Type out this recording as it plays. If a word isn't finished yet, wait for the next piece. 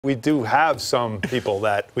We do have some people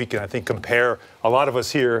that we can, I think, compare. A lot of us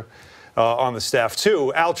here on the staff,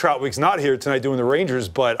 too. Al Troutwig's not here tonight doing the Rangers,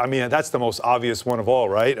 but, I mean, that's the most obvious one of all,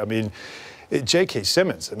 right? I mean, J.K.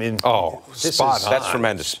 Simmons, I mean. Oh, spot on. That's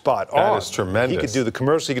tremendous. Spot on. That is tremendous. He could do the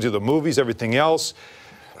commercial, he could do the movies, everything else.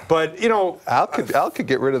 But, you know. Al could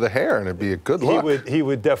get rid of the hair, and it'd be a good look. He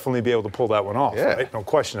would definitely be able to pull that one off, right? No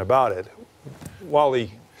question about it.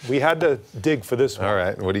 Wally, we had to dig for this one. All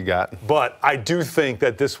right, what do you got? But I do think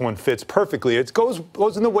that this one fits perfectly. It goes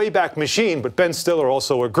in the Wayback Machine, but Ben Stiller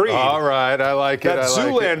also agreed. All right, I like it. That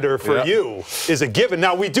Zoolander for you is a given.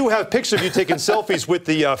 Now, we do have pictures of you taking selfies with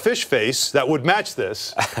the fish face that would match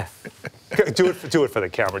this. Do it for the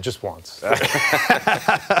camera, just once.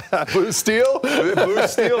 Blue steel? Blue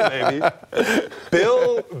steel, maybe.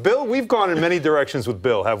 Bill, we've gone in many directions with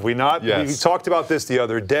Bill, have we not? Yes. We talked about this the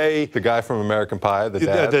other day. The guy from American Pie, the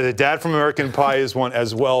dad. The dad from American Pie is one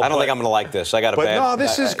as well. I don't think I'm going to like this. I got a bad. But no,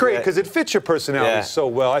 this is great because it fits your personality so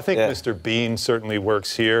well. I think Mr. Bean certainly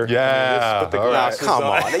works here. Yeah. Put the glasses come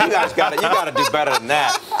on. You guys got to do better than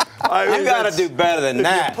that. I mean, you got to do better than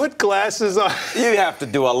that. Put glasses on. You have to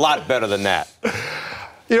do a lot better than that.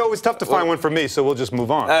 You know, it was tough to find one for me, so we'll just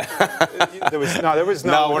move on. There was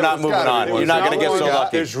no, we're not moving on. You're not going to get so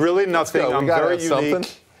lucky. There's really nothing. I'm very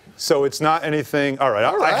unique. So it's not anything. All right.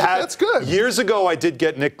 That's good. Years ago, I did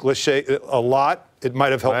get Nick Lachey a lot. It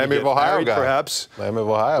might have helped Miami me get married, perhaps. Miami of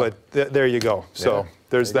Ohio. But there you go. So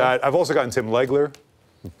there's that. I've also gotten Tim Legler.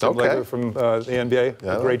 Tim Legler from the NBA,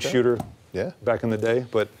 a great shooter. Yeah. Back in the day,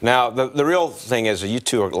 but now the real thing is you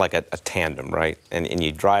two are like a tandem, right? And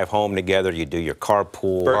you drive home together. You do your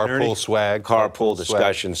carpool swag, carpool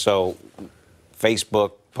discussion. So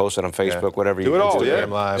Facebook, post it on Facebook, whatever you do. It all,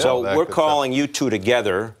 Live, so we're calling you two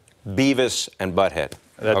together, Beavis and Butthead.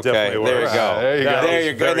 That definitely works. There you go. There you go. There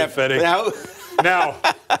you go. Very fitting. Now,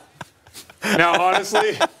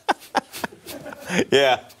 honestly.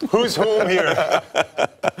 Yeah. Who's home here?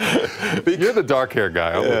 You're the dark hair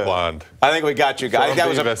guy. I'm the blonde. I think we got you guys.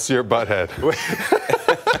 That's your butthead.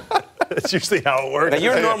 That's usually how it works. Now,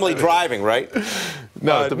 you're normally driving, right?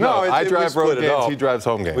 No, I drive road games. He drives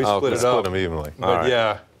home games. We split it up. Split them evenly.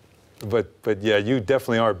 But yeah, you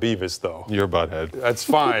definitely are Beavis, though. You're butthead. That's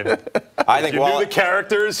fine. I think if you do the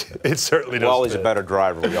characters, it certainly does. Wally's a better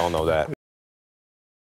driver. We all know that.